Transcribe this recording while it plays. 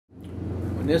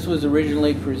this was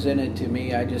originally presented to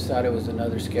me, I just thought it was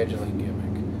another scheduling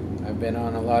gimmick. I've been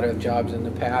on a lot of jobs in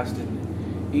the past,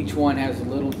 and each one has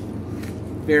little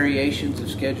variations of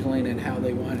scheduling and how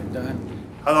they want it done.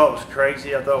 I thought it was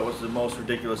crazy. I thought it was the most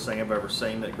ridiculous thing I've ever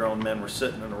seen, that grown men were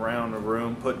sitting around a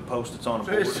room putting Post-its on a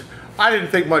board. I didn't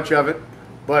think much of it,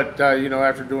 but you know,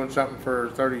 after doing something for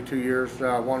 32 years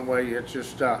one way, it's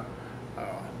just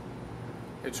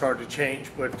it's hard to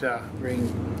change. But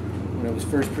When it was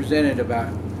first presented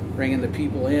about bringing the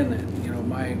people in, that, you know,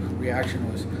 my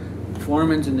reaction was,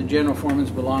 foremans and the general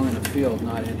foremans belong in the field,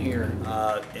 not in here.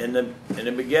 In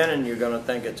the beginning, you're going to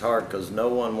think it's hard because no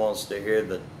one wants to hear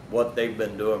that what they've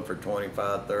been doing for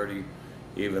 25, 30,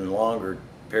 even longer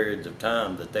periods of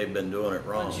time, that they've been doing it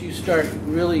wrong. Once you start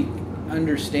really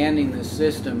understanding the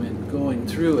system and going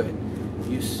through it,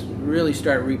 you really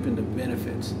start reaping the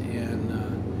benefits. And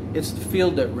it's the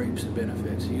field that reaps the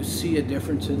benefits. You see a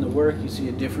difference in the work, you see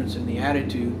a difference in the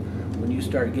attitude when you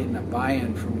start getting a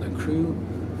buy-in from the crew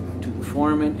to the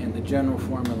foreman and the general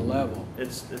foreman level.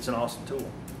 It's an awesome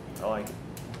tool. I like it.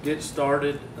 Get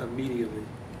started immediately.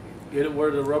 Get it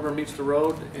where the rubber meets the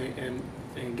road,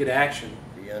 and get action.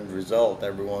 The end result,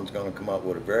 everyone's going to come up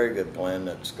with a very good plan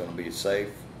that's going to be safe,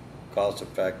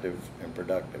 cost-effective, and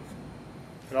productive.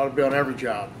 it ought to be on every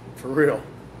job, for real.